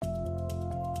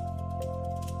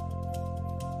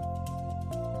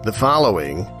The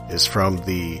following is from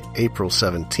the April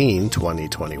 17,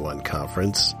 2021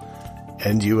 conference,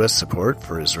 End U.S. Support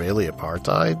for Israeli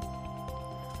Apartheid.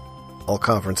 All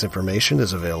conference information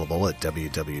is available at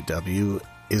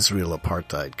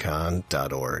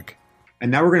www.israelapartheidcon.org.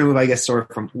 And now we're going to move, I guess, sort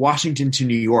of from Washington to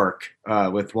New York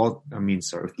with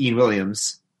Ian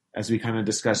Williams, as we kind of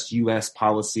discussed U.S.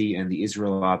 policy and the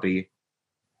Israel lobby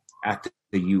at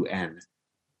the UN.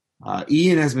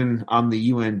 Ian has been on the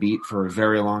UN beat for a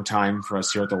very long time for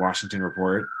us here at the Washington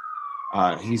Report.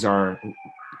 He's our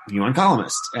UN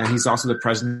columnist, and he's also the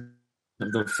president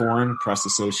of the Foreign Press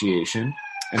Association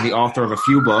and the author of a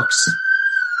few books.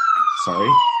 Sorry,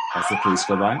 as the police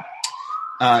go by.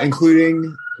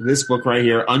 Including this book right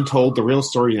here, Untold, The Real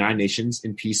Story of the United Nations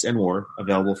in Peace and War,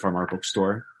 available from our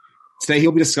bookstore. Today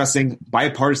he'll be discussing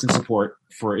bipartisan support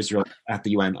for Israel at the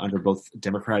UN under both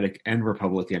Democratic and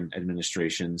Republican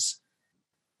administrations,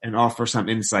 and offer some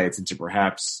insights into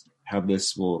perhaps how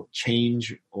this will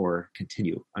change or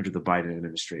continue under the Biden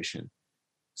administration.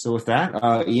 So with that,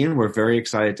 Ian, we're very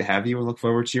excited to have you and look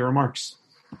forward to your remarks.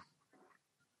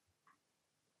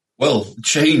 Well,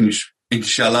 change,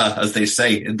 inshallah, as they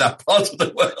say in that part of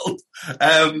the world.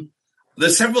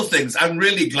 There's several things. I'm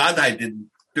really glad I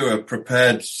didn't do a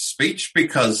prepared speech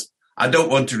because I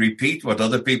don't want to repeat what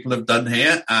other people have done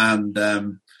here. And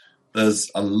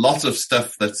there's a lot of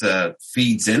stuff that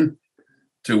feeds in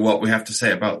to what we have to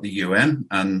say about the UN.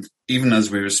 And even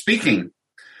as we were speaking,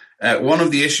 one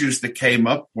of the issues that came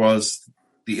up was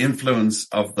the influence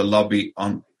of the lobby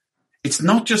on, it's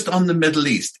not just on the Middle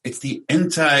East, it's the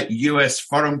entire US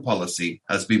foreign policy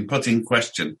has been put in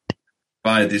question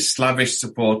by this slavish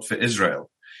support for Israel.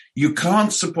 You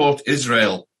can't support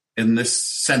Israel in this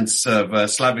sense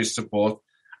of slavish support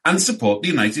and support the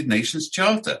United Nations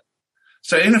Charter.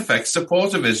 So in effect,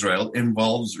 support of Israel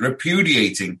involves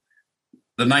repudiating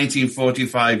the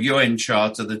 1945 UN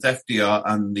Charter that FDR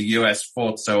and the US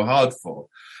fought so hard for.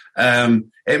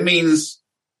 It means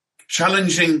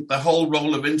challenging the whole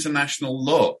role of international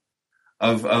law,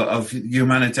 of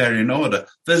humanitarian order.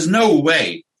 There's no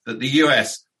way that the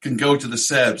US can go to the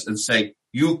Serbs and say,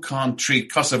 you can't treat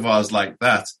Kosovars like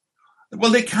that.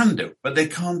 Well, they can do, but they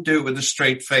can't do it with a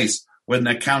straight face when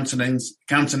they're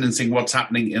countenancing what's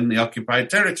happening in the occupied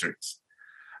territories.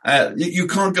 You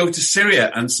can't go to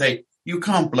Syria and say, you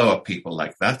can't blow up people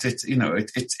like that. It's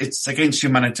against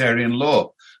humanitarian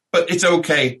law, but it's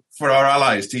okay for our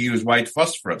allies to use white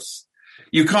phosphorus.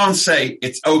 You can't say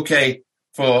it's okay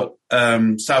for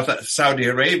Saudi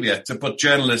Arabia to put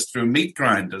journalists through meat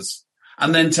grinders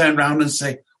and then turn around and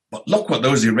say, but look what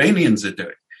those Iranians are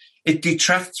doing. It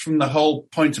detracts from the whole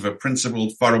point of a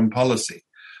principled foreign policy.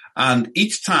 And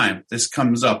each time this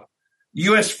comes up,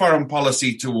 US foreign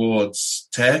policy towards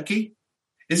Turkey,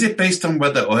 is it based on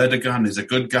whether Erdogan is a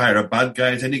good guy or a bad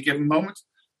guy at any given moment?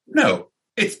 No,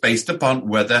 it's based upon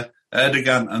whether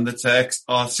Erdogan and the Turks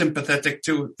are sympathetic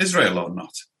to Israel or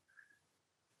not.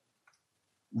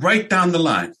 Right down the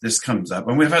line, this comes up.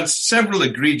 And we've had several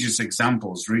egregious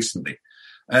examples recently.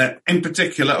 In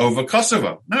particular over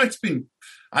Kosovo. Now,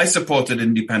 I supported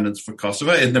independence for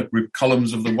Kosovo in the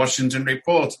columns of the Washington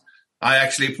Report. I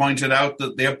actually pointed out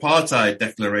that the apartheid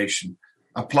declaration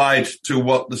applied to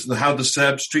how the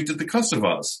Serbs treated the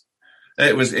Kosovars.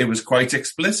 It was quite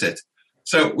explicit.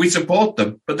 So we support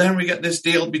them, but then we get this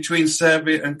deal between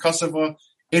Serbia and Kosovo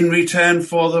in return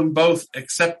for them both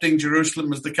accepting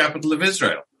Jerusalem as the capital of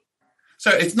Israel.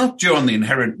 So it's not due on the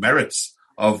inherent merits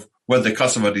of whether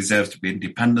Kosovo deserves to be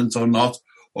independent or not,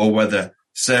 or whether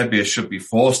Serbia should be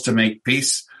forced to make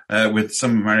peace with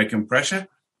some American pressure.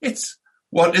 It's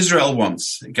what Israel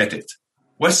wants. Get it?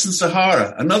 Western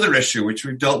Sahara, another issue which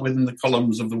we've dealt with in the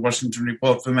columns of the Washington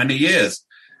Report for many years.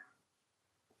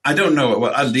 I don't know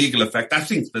what a legal effect. I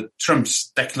think that Trump's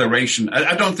declaration,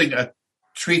 I don't think a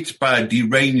tweet by a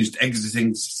deranged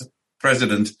exiting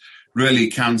president really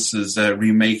counts as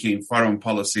remaking foreign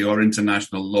policy or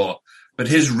international law. But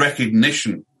his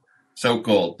recognition,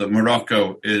 so-called, that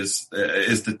Morocco is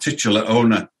the titular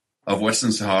owner of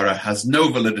Western Sahara has no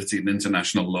validity in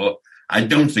international law. I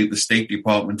don't think the State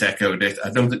Department echoed it. I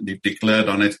don't think they've declared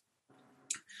on it.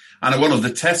 And one of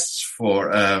the tests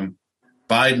for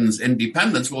Biden's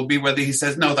independence will be whether he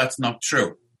says, no, that's not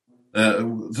true.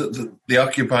 That's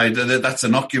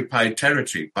an occupied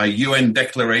territory by UN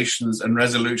declarations and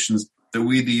resolutions that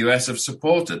we, the US, have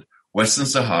supported. Western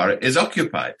Sahara is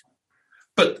occupied.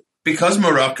 But because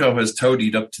Morocco has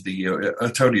toadied up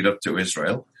to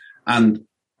Israel, and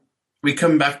we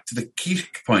come back to the key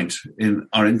point in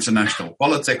our international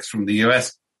politics from the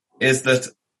US, is that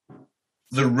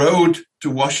the road to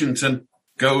Washington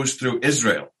goes through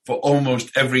Israel for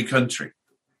almost every country.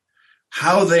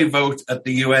 how they vote at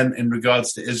the UN in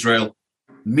regards to Israel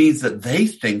means that they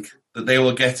think that they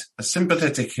will get a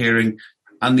sympathetic hearing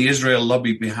and the Israel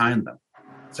lobby behind them.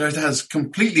 So it has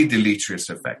completely deleterious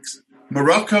effects.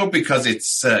 Morocco, because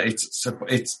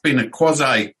it's been a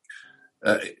quasi,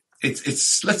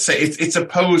 it's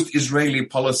opposed Israeli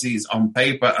policies on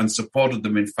paper and supported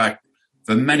them, in fact,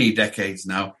 for many decades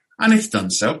now. And it's done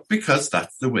so because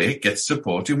that's the way it gets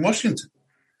support in Washington.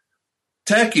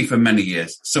 Turkey, for many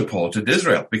years, supported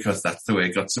Israel because that's the way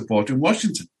it got support in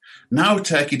Washington. Now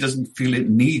Turkey doesn't feel it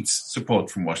needs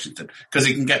support from Washington because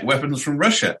it can get weapons from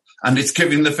Russia, and it's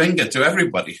giving the finger to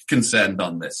everybody concerned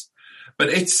on this. But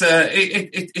it's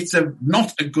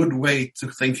not a good way to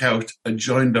think out a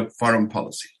joined-up foreign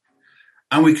policy.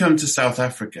 And we come to South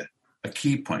Africa, a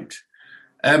key point.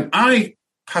 I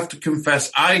have to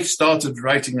confess, I started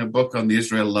writing a book on the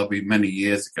Israel lobby many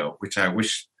years ago, which I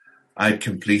wish I'd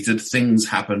completed. Things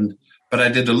happened, but I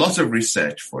did a lot of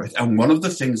research for it. And one of the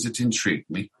things that intrigued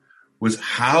me was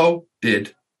how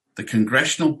did the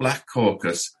Congressional Black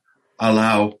Caucus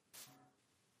allow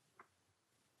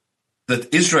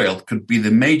that Israel could be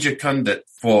the major conduit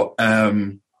for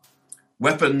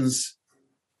weapons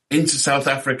into South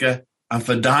Africa and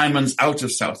for diamonds out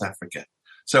of South Africa.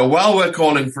 So while we're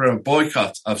calling for a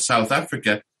boycott of South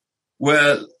Africa,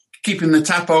 we're keeping the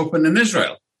tap open in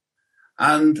Israel.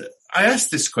 And I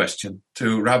asked this question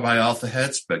to Rabbi Arthur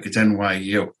Herzberg at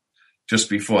NYU just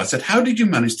before. I said, how did you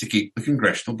manage to keep the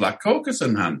Congressional Black Caucus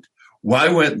in hand? Why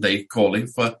weren't they calling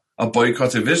for a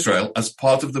boycott of Israel as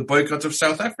part of the boycott of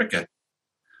South Africa?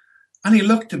 And he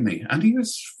looked at me and he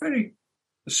was very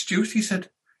astute. He said,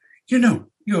 you're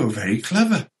very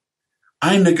clever.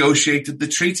 I negotiated the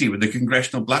treaty with the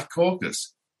Congressional Black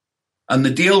Caucus. And the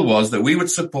deal was that we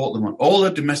would support them on all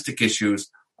their domestic issues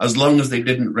as long as they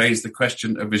didn't raise the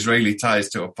question of Israeli ties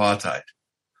to apartheid.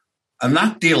 And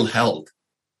that deal held.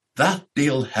 That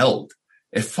deal held.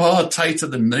 It's far tighter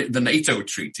than the NATO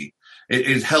treaty.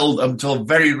 It held until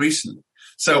very recently.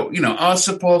 So, our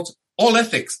support, all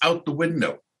ethics out the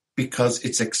window because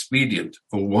it's expedient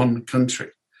for one country.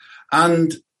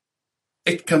 And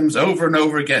it comes over and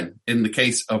over again in the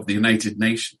case of the United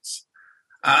Nations.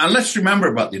 And let's remember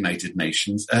about the United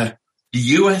Nations. The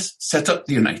US set up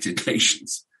the United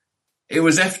Nations. It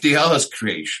was FDR's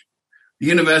creation. The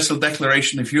Universal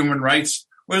Declaration of Human Rights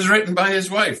was written by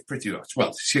his wife, pretty much.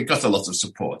 Well, she got a lot of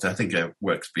support. I think her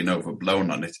work's been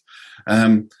overblown on it.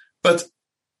 But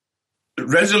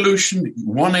Resolution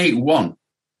 181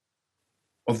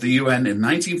 of the UN in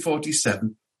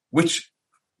 1947, which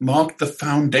marked the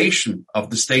foundation of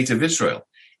the state of Israel.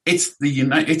 It's the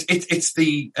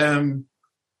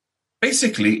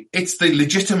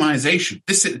legitimization.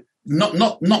 This is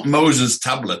not Moses'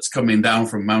 tablets coming down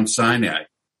from Mount Sinai,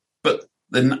 but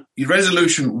the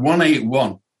Resolution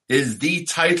 181 is the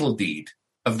title deed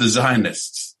of the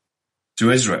Zionists to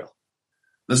Israel.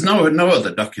 There's no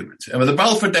other document. And with the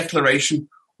Balfour Declaration,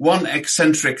 one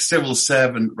eccentric civil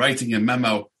servant writing a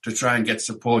memo to try and get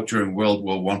support during World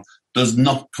War I does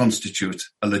not constitute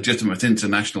a legitimate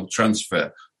international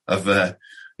transfer of, I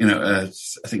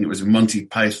think it was Monty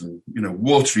Python,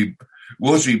 watery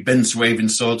Bince waving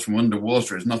swords from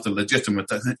underwater is not a legitimate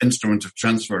instrument of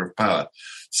transfer of power.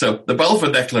 So the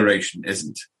Balfour Declaration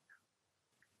isn't.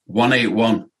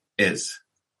 181 is.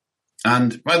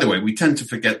 And by the way, we tend to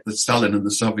forget that Stalin and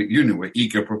the Soviet Union were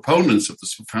eager proponents of the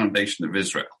foundation of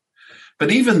Israel.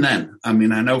 But even then, I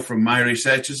know from my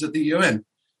researches at the UN,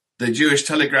 the Jewish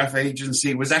Telegraph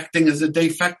Agency was acting as a de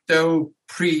facto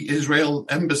pre-Israel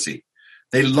embassy.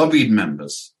 They lobbied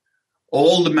members.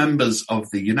 All the members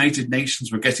of the United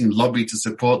Nations were getting lobbied to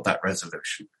support that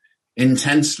resolution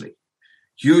intensely.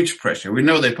 Huge pressure. We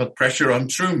know they put pressure on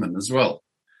Truman as well.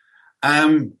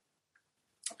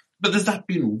 But there's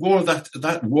been war,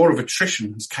 that war of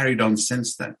attrition has carried on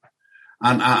since then.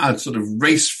 And I'd sort of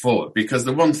race forward because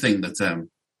the one thing that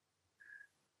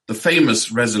the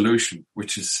famous resolution,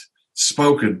 which is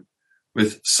spoken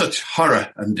with such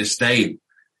horror and disdain,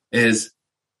 is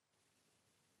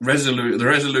the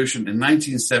resolution in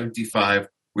 1975,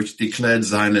 which declared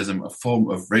Zionism a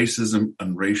form of racism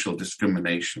and racial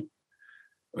discrimination.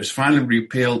 It was finally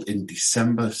repealed in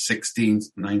December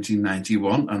 16th,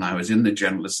 1991, and I was in the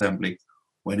General Assembly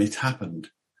when it happened.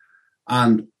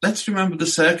 And let's remember the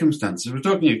circumstances. We're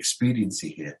talking expediency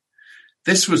here.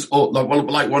 This was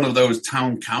like one of those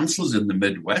town councils in the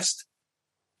Midwest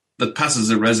that passes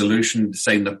a resolution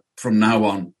saying that from now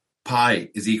on,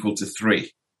 pi is equal to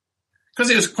 3. Because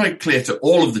it was quite clear to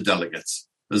all of the delegates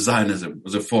that Zionism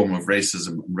was a form of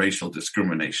racism and racial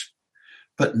discrimination.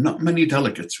 But not many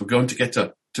delegates were going to get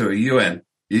up to a US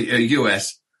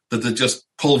that had just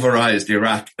pulverized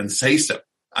Iraq and say so.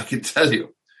 I can tell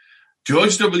you.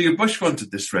 George W. Bush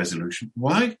wanted this resolution.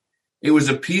 Why? It was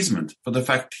appeasement for the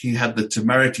fact he had the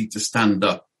temerity to stand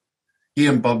up. He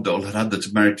and Bob Dole had the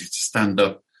temerity to stand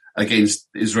up against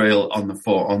Israel on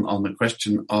the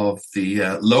question of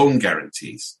the loan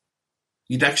guarantees.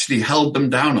 He'd actually held them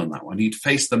down on that one. He'd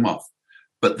faced them off.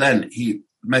 But then he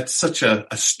met such a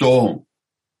storm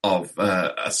of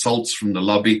assaults from the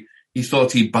lobby. He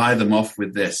thought he'd buy them off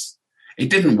with this. It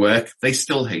didn't work. They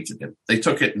still hated him. They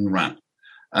took it and ran.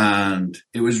 And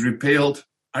it was repealed.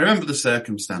 I remember the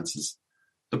circumstances.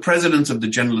 The president of the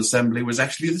General Assembly was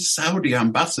actually the Saudi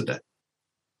ambassador.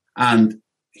 And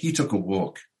he took a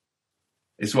walk.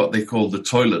 It's what they call the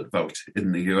toilet vote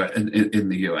in the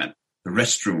UN, the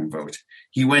restroom vote.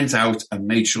 He went out and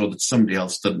made sure that somebody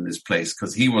else stood in his place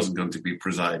because he wasn't going to be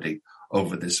presiding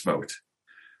over this vote.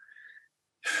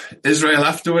 Israel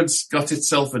afterwards got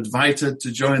itself invited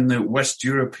to join the West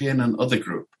European and other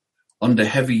group under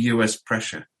heavy US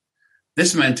pressure.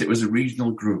 This meant it was a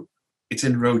regional group. It's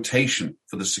in rotation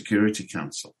for the Security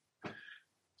Council.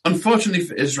 Unfortunately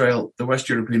for Israel, the West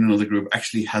European and other group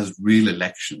actually has real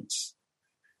elections.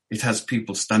 It has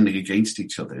people standing against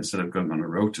each other instead of going on a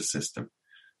rota system.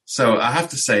 So I have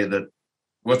to say that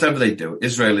whatever they do,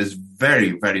 Israel is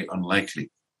very, very unlikely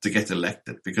to get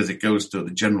elected because it goes to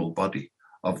the general body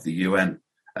of the UN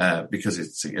because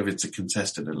it's a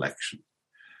contested election.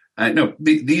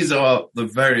 These are the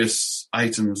various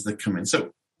items that come in.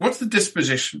 So what's the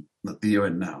disposition at the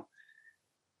UN now?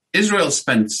 Israel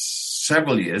spent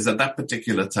several years at that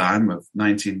particular time of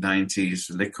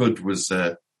 1990s. Likud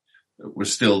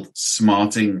was still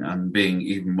smarting and being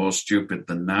even more stupid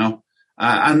than now.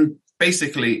 And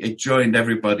basically it joined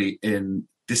everybody in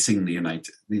dissing the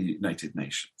United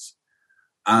Nations.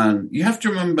 And you have to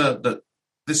remember that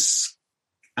this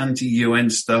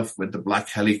anti-UN stuff with the black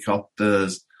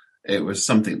helicopters, it was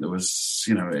something that was,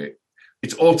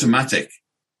 it's automatic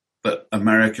that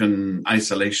American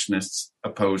isolationists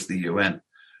opposed the UN.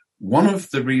 One of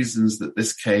the reasons that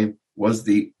this came was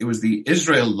it was the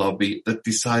Israel lobby that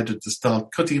decided to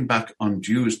start cutting back on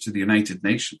dues to the United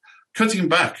Nations, cutting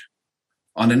back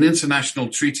on an international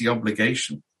treaty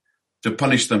obligation to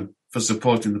punish them for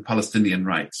supporting the Palestinian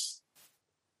rights.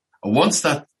 And once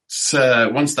that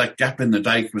gap in the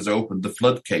dike was opened, the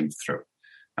flood came through,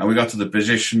 and we got to the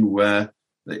position where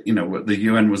the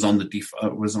UN was on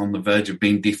the verge of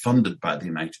being defunded by the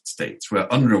United States, where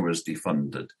UNRWA was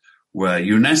defunded, where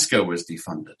UNESCO was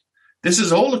defunded. This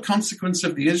is all a consequence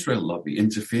of the Israel lobby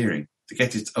interfering to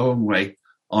get its own way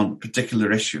on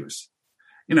particular issues.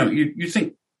 You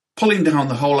think pulling down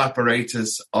the whole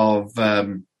apparatus of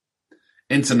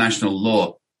international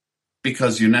law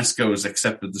because UNESCO has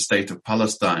accepted the state of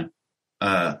Palestine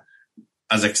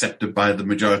as accepted by the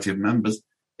majority of members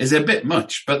is a bit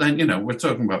much. But then, we're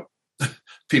talking about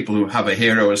people who have a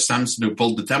hero as Samson who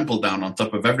pulled the temple down on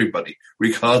top of everybody,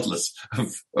 regardless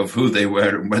of who they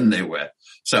were and when they were.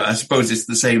 So I suppose it's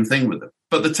the same thing with them.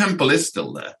 But the temple is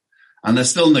still there, and they're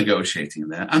still negotiating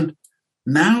there. And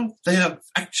now they are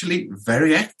actually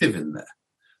very active in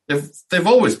there. They've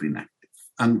always been active.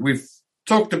 And we've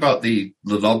talked about the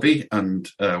lobby, and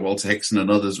Walter Hickson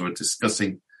and others were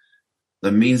discussing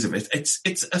the means of it.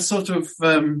 It's a sort of,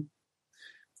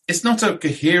 it's not a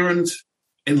coherent,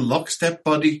 in lockstep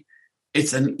body.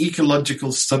 It's an ecological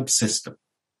subsystem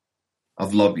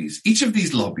of lobbies. Each of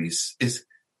these lobbies is,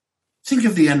 think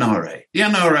of the NRA. The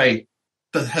NRA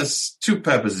that has two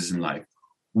purposes in life.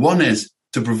 One is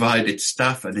to provide its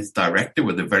staff and its director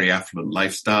with a very affluent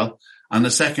lifestyle. And the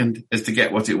second is to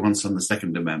get what it wants on the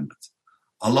Second Amendment.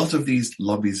 A lot of these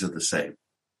lobbies are the same.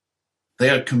 They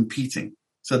are competing.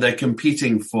 So they're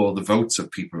competing for the votes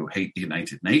of people who hate the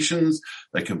United Nations.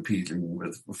 They're competing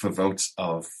for votes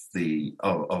of the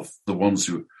ones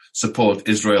who support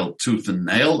Israel tooth and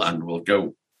nail and will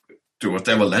go to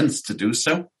whatever lengths to do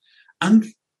so.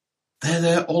 And they're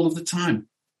there all of the time.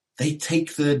 They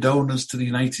take their donors to the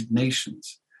United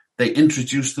Nations. They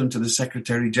introduce them to the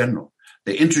Secretary General.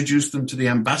 They introduce them to the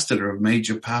ambassador of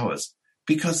major powers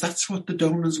because that's what the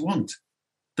donors want.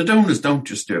 The donors don't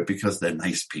just do it because they're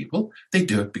nice people. They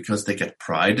do it because they get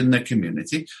pride in their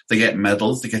community. They get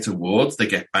medals, they get awards, they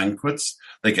get banquets.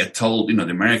 They get told, the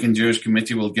American Jewish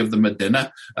Committee will give them a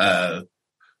dinner. The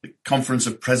Conference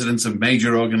of Presidents of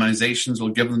major organizations will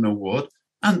give them an award.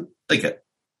 And they get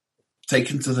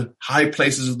taken to the high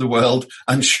places of the world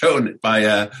and shown it by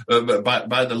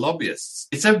the lobbyists.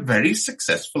 It's a very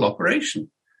successful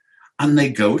operation. And they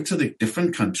go to the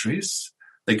different countries.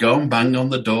 They go and bang on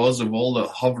the doors of all the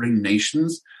hovering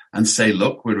nations and say,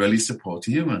 look, we're really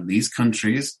supporting you. And these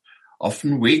countries,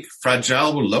 often weak,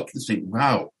 fragile, will look and think,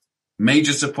 wow,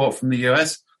 major support from the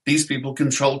US. These people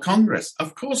control Congress.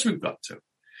 Of course we've got to.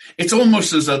 It's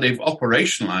almost as though they've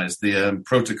operationalized the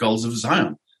protocols of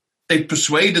Zion. They've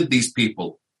persuaded these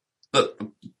people that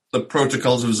the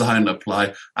protocols of Zion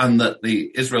apply and that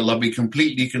the Israel lobby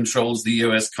completely controls the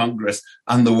US Congress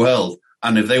and the world.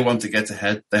 And if they want to get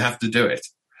ahead, they have to do it.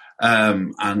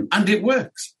 And it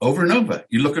works over and over.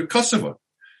 You look at Kosovo.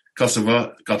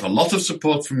 Kosovo got a lot of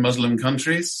support from Muslim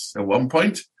countries at one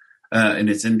point in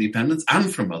its independence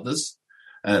and from others.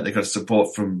 They got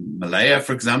support from Malaya,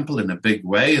 for example, in a big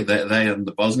way. They and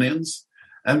the Bosnians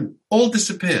all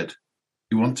disappeared.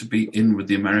 You want to be in with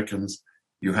the Americans,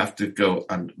 you have to go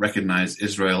and recognize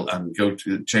Israel and go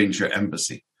to change your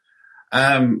embassy.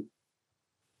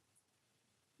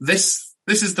 This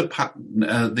is the pattern.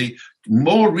 The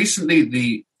more recently,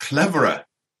 the cleverer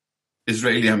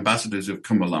Israeli ambassadors have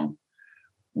come along.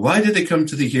 Why did they come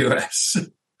to the US?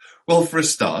 Well, for a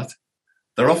start,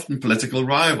 they're often political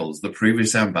rivals. The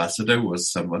previous ambassador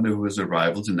was someone who was a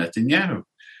rival to Netanyahu.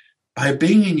 By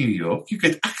being in New York, you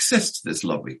get access to this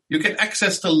lobby. You get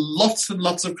access to lots and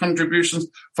lots of contributions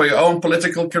for your own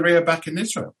political career back in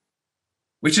Israel,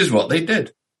 which is what they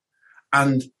did.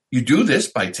 And you do this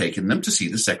by taking them to see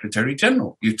the Secretary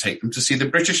General. You take them to see the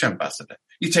British ambassador.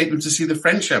 You take them to see the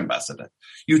French ambassador.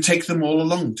 You take them all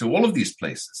along to all of these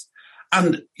places.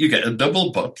 And you get a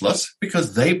double plus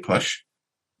because they push.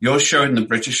 You're showing the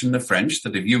British and the French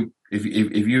that if you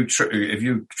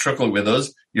truckle with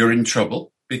us, you're in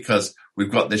trouble because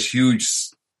we've got this huge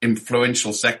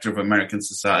influential sector of American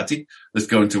society that's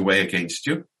going to weigh against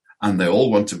you. And they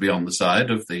all want to be on the side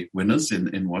of the winners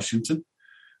in Washington.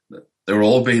 They're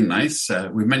all being nice.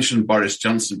 We mentioned Boris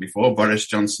Johnson before. Boris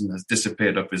Johnson has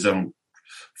disappeared up his own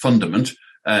fundament,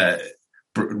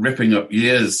 ripping up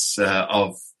years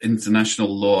of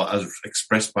international law as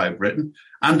expressed by Britain.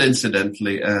 And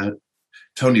incidentally,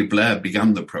 Tony Blair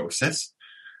began the process.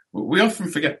 We often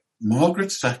forget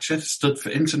Margaret Thatcher stood for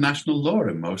international law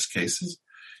in most cases.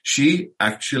 She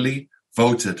actually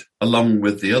voted along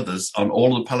with the others on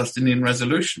all the Palestinian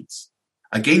resolutions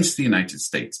against the United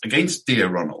States, against Dear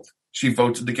Ronald. She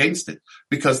voted against it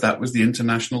because that was the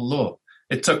international law.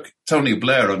 It took Tony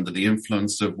Blair under the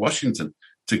influence of Washington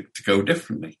to go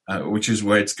differently, which is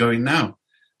where it's going now.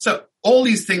 So all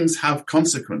these things have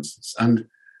consequences. And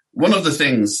one of the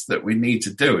things that we need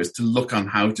to do is to look on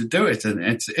how to do it. And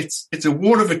it's a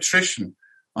war of attrition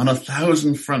on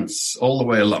 1,000 fronts all the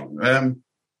way along.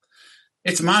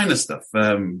 It's minor stuff.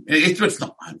 It's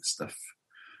not minor stuff.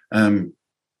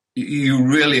 You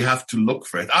really have to look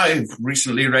for it. I've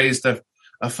recently raised a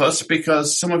fuss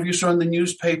because some of you saw in the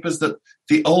newspapers that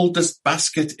the oldest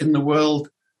basket in the world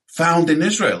found in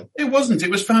Israel. It wasn't. It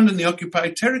was found in the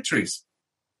occupied territories.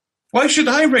 Why should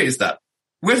I raise that?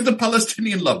 Where's the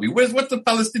Palestinian lobby? What's the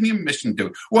Palestinian mission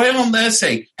do? Why aren't they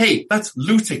saying, hey, that's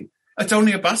looting. It's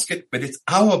only a basket, but it's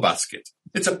our basket.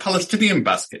 It's a Palestinian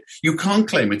basket. You can't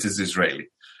claim it as Israeli.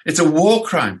 It's a war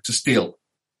crime to steal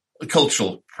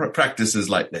cultural practices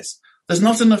like this. There's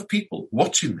not enough people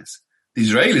watching this. The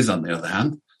Israelis, on the other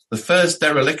hand, the first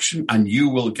dereliction, and you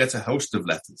will get a host of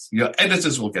letters. Your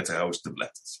editors will get a host of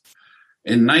letters.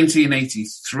 In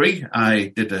 1983,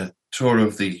 I did a tour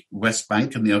of the West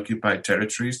Bank and the occupied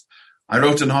territories. I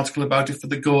wrote an article about it for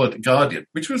the Guardian,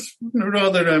 which was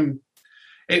rather,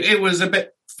 it was a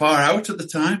bit far out at the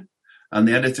time, and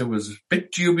the editor was a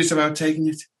bit dubious about taking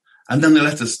it. And then the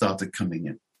letters started coming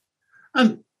in.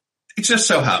 And it just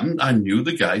so happened I knew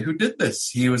the guy who did this.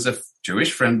 He was a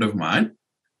Jewish friend of mine,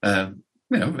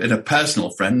 in a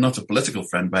personal friend, not a political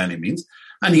friend by any means,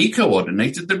 and he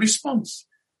coordinated the response.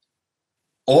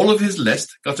 All of his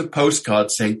list got a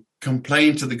postcard saying,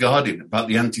 complain to the Guardian about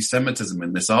the anti-Semitism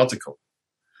in this article.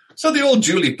 So they all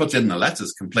duly put in the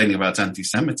letters complaining about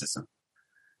anti-Semitism.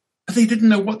 But they didn't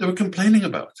know what they were complaining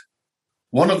about.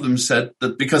 One of them said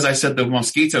that because I said there were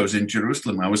mosquitoes in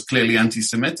Jerusalem, I was clearly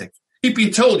anti-Semitic. He'd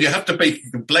been told you have to make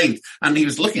a complaint, and he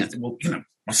was looking at it. Well,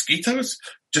 mosquitoes?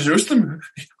 Jerusalem?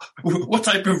 What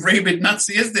type of rabid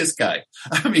Nazi is this guy?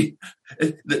 I mean,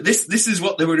 this is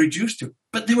what they were reduced to.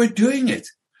 But they were doing it.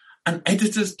 And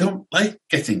editors don't like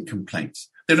getting complaints.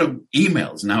 They don't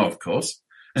emails now, of course.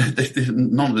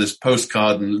 None of this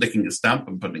postcard and licking a stamp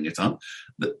and putting it on.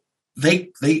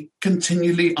 They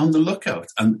continually on the lookout.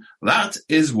 And that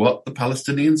is what the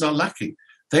Palestinians are lacking.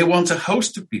 They want a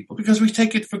host of people because we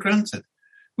take it for granted.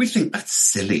 We think that's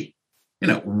silly.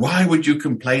 Why would you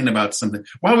complain about something?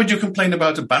 Why would you complain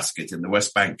about a basket in the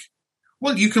West Bank?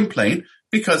 Well, you complain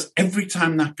because every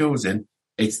time that goes in,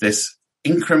 it's this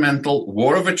incremental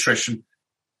war of attrition,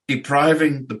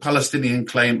 depriving the Palestinian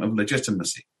claim of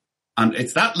legitimacy. And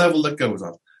it's that level that goes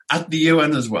on at the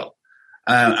UN as well.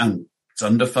 And It's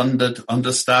underfunded,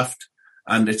 understaffed,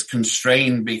 and it's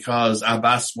constrained because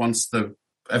Abbas wants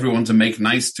everyone to make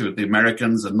nice to the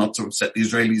Americans and not to upset the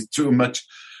Israelis too much.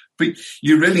 But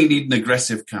you really need an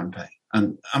aggressive campaign.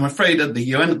 And I'm afraid at the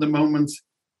UN at the moment,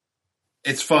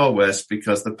 it's far worse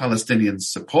because the Palestinian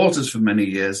supporters for many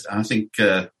years, I think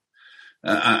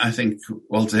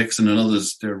Walter Hickson and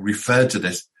others referred to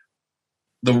this,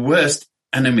 the worst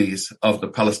enemies of the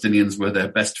Palestinians were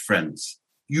their best friends.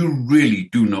 You really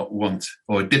do not want,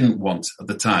 or didn't want at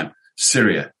the time,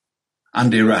 Syria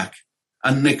and Iraq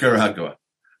and Nicaragua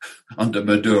under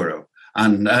Maduro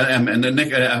and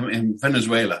in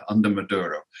Venezuela under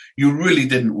Maduro. You really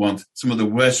didn't want some of the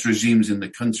worst regimes in the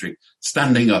country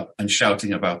standing up and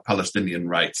shouting about Palestinian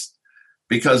rights,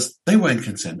 because they weren't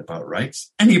concerned about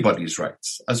rights, anybody's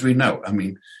rights, as we know. I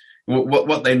mean,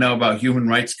 what they know about human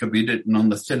rights could be written on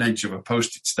the thin edge of a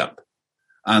postage stamp.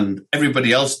 And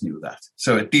everybody else knew that.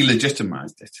 So it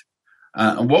delegitimized it.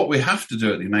 And what we have to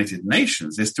do at the United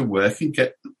Nations is to work and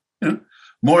get,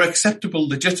 more acceptable,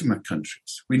 legitimate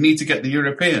countries. We need to get the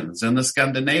Europeans and the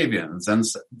Scandinavians and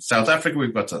South Africa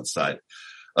we've got on side.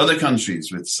 Other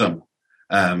countries with some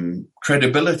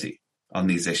credibility on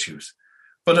these issues.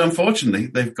 But unfortunately,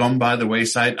 they've gone by the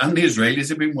wayside, and the Israelis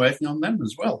have been working on them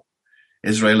as well.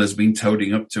 Israel has been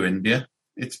toting up to India.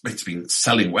 It's been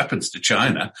selling weapons to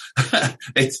China.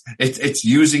 It's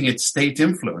using its state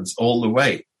influence all the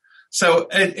way. So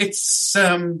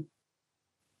then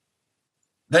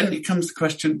it comes to the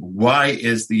question, why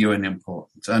is the UN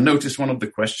important? I noticed one of the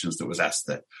questions that was asked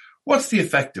there. What's the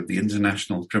effect of the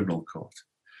International Criminal Court?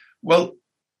 Well,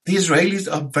 the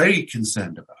Israelis are very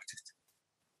concerned about it.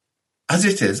 As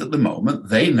it is at the moment,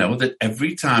 they know that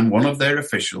every time one of their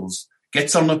officials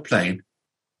gets on a plane,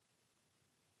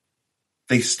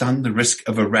 they stand the risk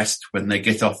of arrest when they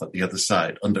get off at the other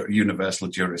side under universal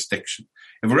jurisdiction.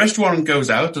 If arrest warrant goes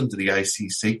out under the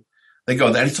ICC, they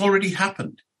go there. And it's already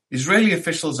happened. Israeli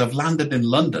officials have landed in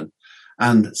London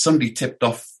and somebody tipped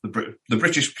off, the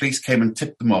British police came and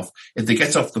tipped them off. If they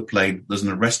get off the plane, there's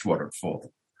an arrest warrant for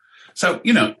them. So,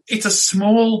 it's a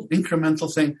small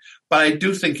incremental thing, but I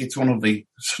do think it's one of the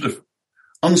sort of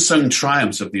unsung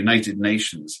triumphs of the United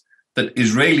Nations that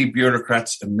Israeli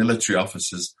bureaucrats and military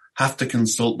officers have to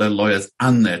consult their lawyers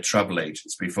and their travel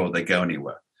agents before they go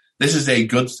anywhere. This is a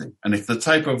good thing. And it's the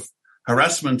type of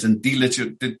harassment and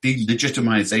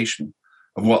delegitimization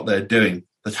of what they're doing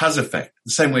that has effect,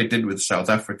 the same way it did with South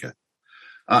Africa.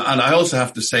 And I also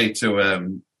have to say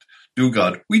to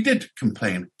Dugard, we did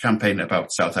campaign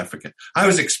about South Africa. I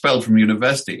was expelled from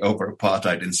university over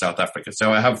apartheid in South Africa,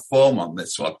 so I have form on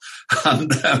this one. And,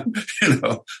 there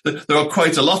are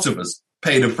quite a lot of us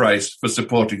paid a price for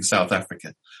supporting South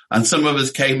Africa. And some of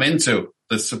us came into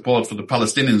the support for the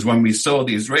Palestinians when we saw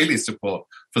the Israeli support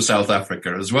for South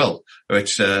Africa as well,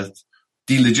 which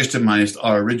delegitimized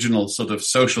our original sort of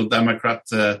social democrat,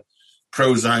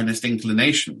 pro-Zionist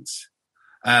inclinations.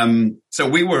 So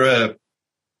we were,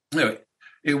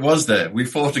 it was there. We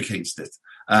fought against it.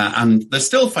 And they're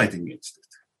still fighting against it.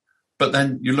 But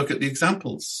then you look at the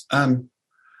examples.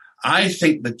 I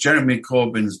think that Jeremy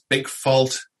Corbyn's big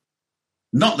fault,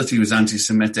 not that he was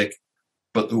anti-Semitic,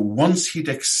 but that once he'd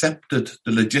accepted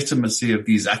the legitimacy of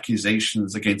these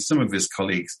accusations against some of his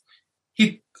colleagues,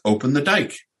 he'd opened the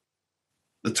dike.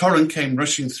 The torrent came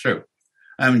rushing through.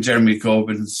 Jeremy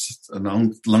Corbyn's a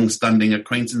long-standing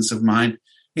acquaintance of mine.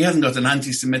 He hasn't got an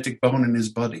anti-Semitic bone in his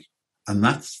body. And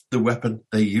that's the weapon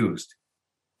they used.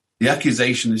 The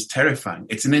accusation is terrifying.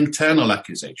 It's an internal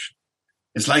accusation.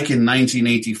 It's like in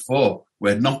 1984,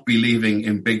 where not believing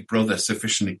in Big Brother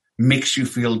sufficiently makes you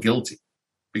feel guilty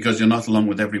because you're not along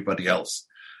with everybody else.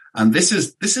 And this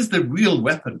is the real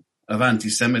weapon of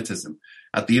anti-Semitism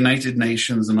at the United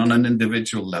Nations and on an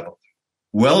individual level.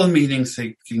 Well-meaning,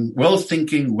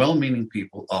 well-meaning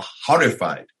people are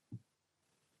horrified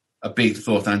of being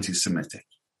thought anti-Semitic.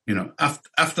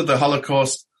 After the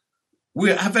Holocaust, we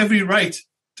have every right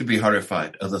to be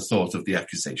horrified at the thought of the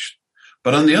accusation.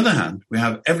 But on the other hand, we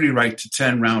have every right to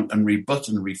turn around and rebut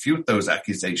and refute those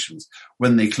accusations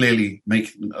when they clearly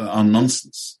are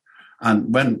nonsense.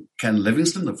 And when Ken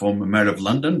Livingstone, the former mayor of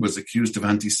London, was accused of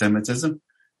anti-Semitism,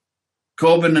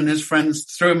 Corbyn and his friends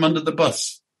threw him under the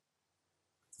bus.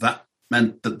 That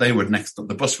meant that they were next.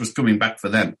 The bus was coming back for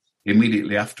them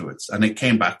immediately afterwards, and it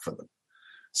came back for them.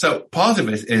 So part of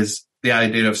it is the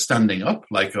idea of standing up,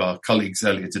 like our colleagues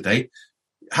earlier today,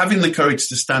 having the courage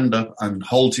to stand up and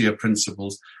hold to your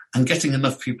principles and getting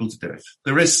enough people to do it.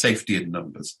 There is safety in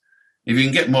numbers. If you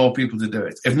can get more people to do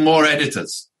it, if more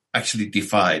editors actually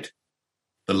defied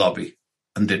the lobby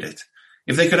and did it,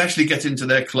 if they could actually get into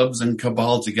their clubs and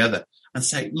cabal together and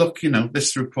say, look,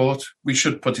 this report, we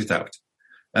should put it out.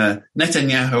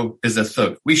 Netanyahu is a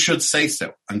thug. We should say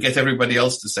so and get everybody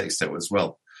else to say so as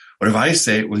well. Or if I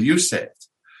say it, will you say it?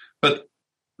 But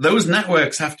those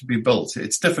networks have to be built.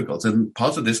 It's difficult. And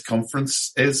part of this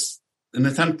conference is an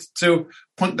attempt to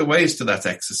point the ways to that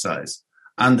exercise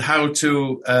and how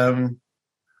to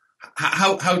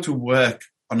work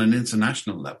on an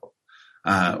international level.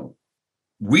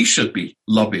 We should be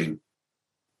lobbying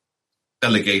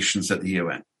delegations at the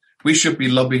UN. We should be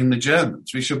lobbying the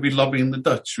Germans. We should be lobbying the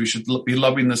Dutch. We should be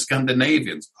lobbying the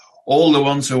Scandinavians, all the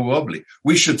ones who are wobbly.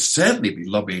 We should certainly be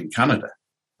lobbying Canada.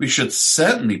 We should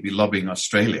certainly be lobbying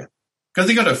Australia because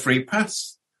they got a free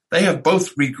pass. They have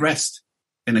both regressed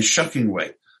in a shocking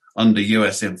way under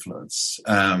US influence.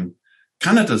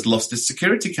 Canada's lost its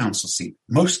Security Council seat.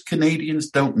 Most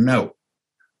Canadians don't know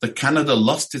that Canada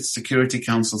lost its Security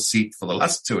Council seat for the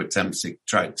last two attempts it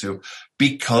tried to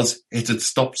because it had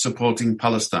stopped supporting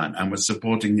Palestine and was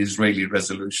supporting Israeli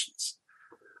resolutions.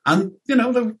 And,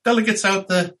 the delegates out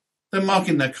there, they're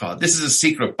marking their card. This is a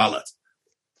secret ballot.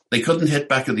 They couldn't hit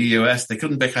back at the US. They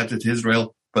couldn't back at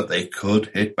Israel, but they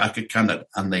could hit back at Canada,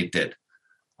 and they did.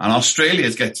 And Australia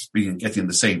has been getting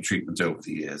the same treatment over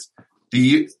the years.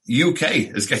 The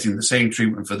UK is getting the same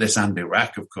treatment for this and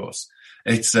Iraq, of course.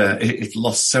 It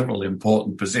lost several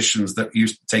important positions that it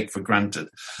used to take for granted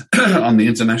on the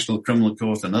International Criminal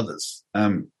Court and others.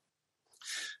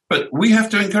 But we have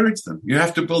to encourage them. You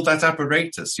have to build that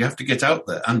apparatus. You have to get out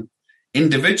there, and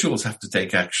individuals have to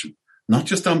take action, not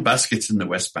just on baskets in the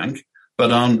West Bank,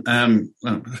 but on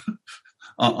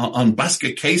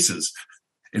basket cases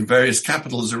in various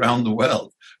capitals around the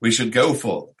world. We should go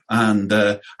for them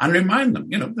and remind them,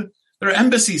 there are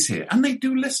embassies here, and they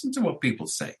do listen to what people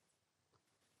say.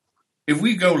 If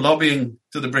we go lobbying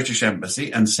to the British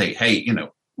Embassy and say, hey,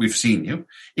 we've seen you.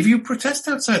 If you protest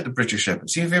outside the British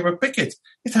Embassy, if you have a picket,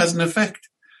 it has an effect.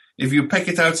 If you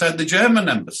picket outside the German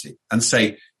Embassy and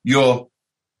say, you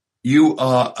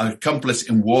are an accomplice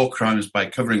in war crimes by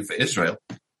covering for Israel,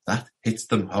 that hits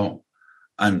them home.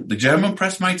 And the German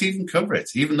press might even cover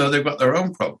it, even though they've got their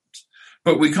own problems.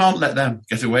 But we can't let them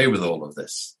get away with all of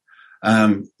this.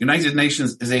 United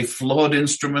Nations is a flawed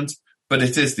instrument, but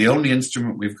it is the only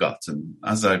instrument we've got. And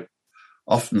as I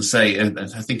often say, and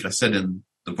I think I said in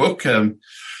the book,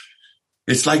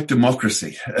 it's like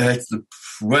democracy. It's the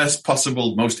worst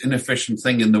possible, most inefficient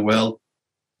thing in the world,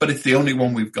 but it's the only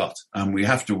one we've got, and we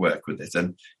have to work with it.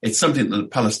 And it's something that the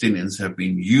Palestinians have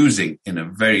been using in a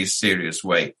very serious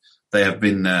way. They have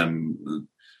been,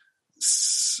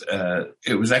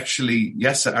 it was actually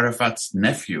Yasser Arafat's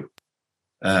nephew,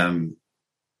 Nasser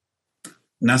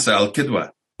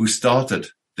al-Qidwa, who started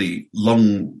the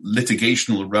long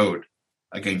litigational road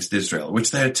against Israel,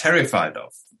 which they're terrified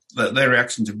of. Their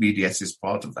reaction to BDS is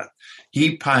part of that.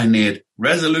 He pioneered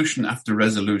resolution after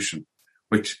resolution,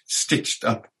 which stitched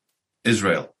up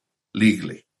Israel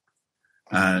legally.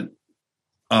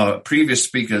 Our previous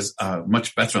speakers are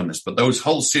much better on this, but those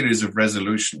whole series of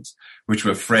resolutions, which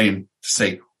were framed to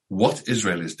say what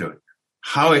Israel is doing,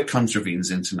 how it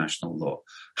contravenes international law,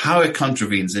 how it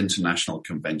contravenes international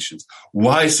conventions,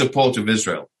 why support of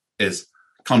Israel is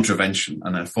contravention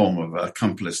and a form of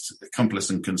accomplice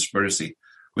and conspiracy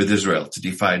with Israel to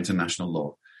defy international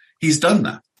law. He's done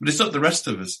that, but it's up to the rest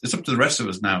of us. It's up to the rest of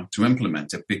us now to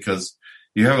implement it, because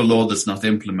you have a law that's not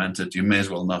implemented, you may as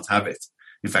well not have it.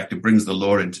 In fact, it brings the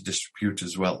law into disrepute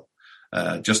as well.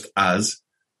 Just as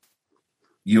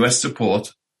US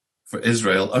support for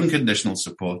Israel, unconditional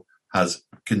support, has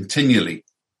continually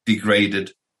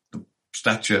degraded the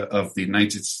stature of the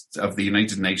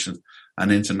United Nations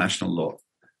and international law.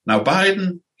 Now,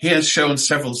 Biden, he has shown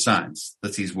several signs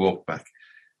that he's walked back.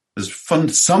 There's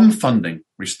some funding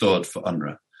restored for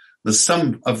UNRWA. There's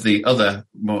some of the other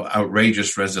more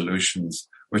outrageous resolutions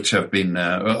which have been,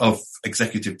 of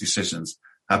executive decisions,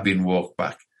 have been walked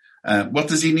back. What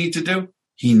does he need to do?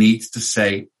 He needs to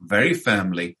say very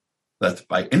firmly that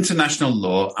by international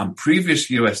law and previous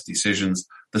US decisions,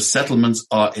 the settlements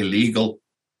are illegal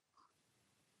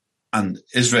and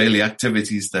Israeli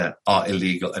activities there are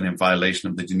illegal and in violation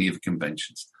of the Geneva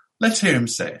Conventions. Let's hear him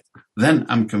say it. Then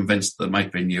I'm convinced there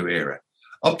might be a new era.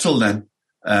 Up till then,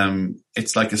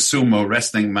 it's like a sumo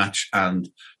wrestling match, and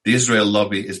the Israel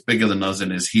lobby is bigger than us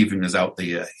and is heaving us out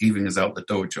the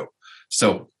dojo.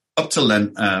 So up till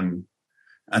then,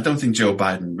 I don't think Joe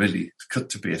Biden really cut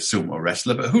to be a sumo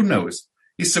wrestler, but who knows?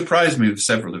 He's surprised me with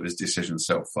several of his decisions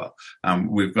so far.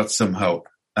 We've got some hope.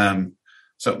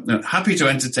 So happy to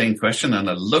entertain questions, and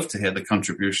I'd love to hear the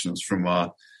contributions from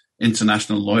our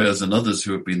international lawyers and others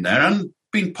who have been there and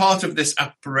been part of this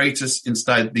apparatus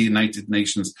inside the United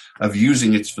Nations of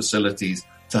using its facilities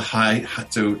to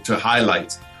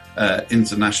highlight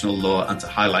international law and to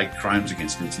highlight crimes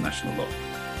against international law.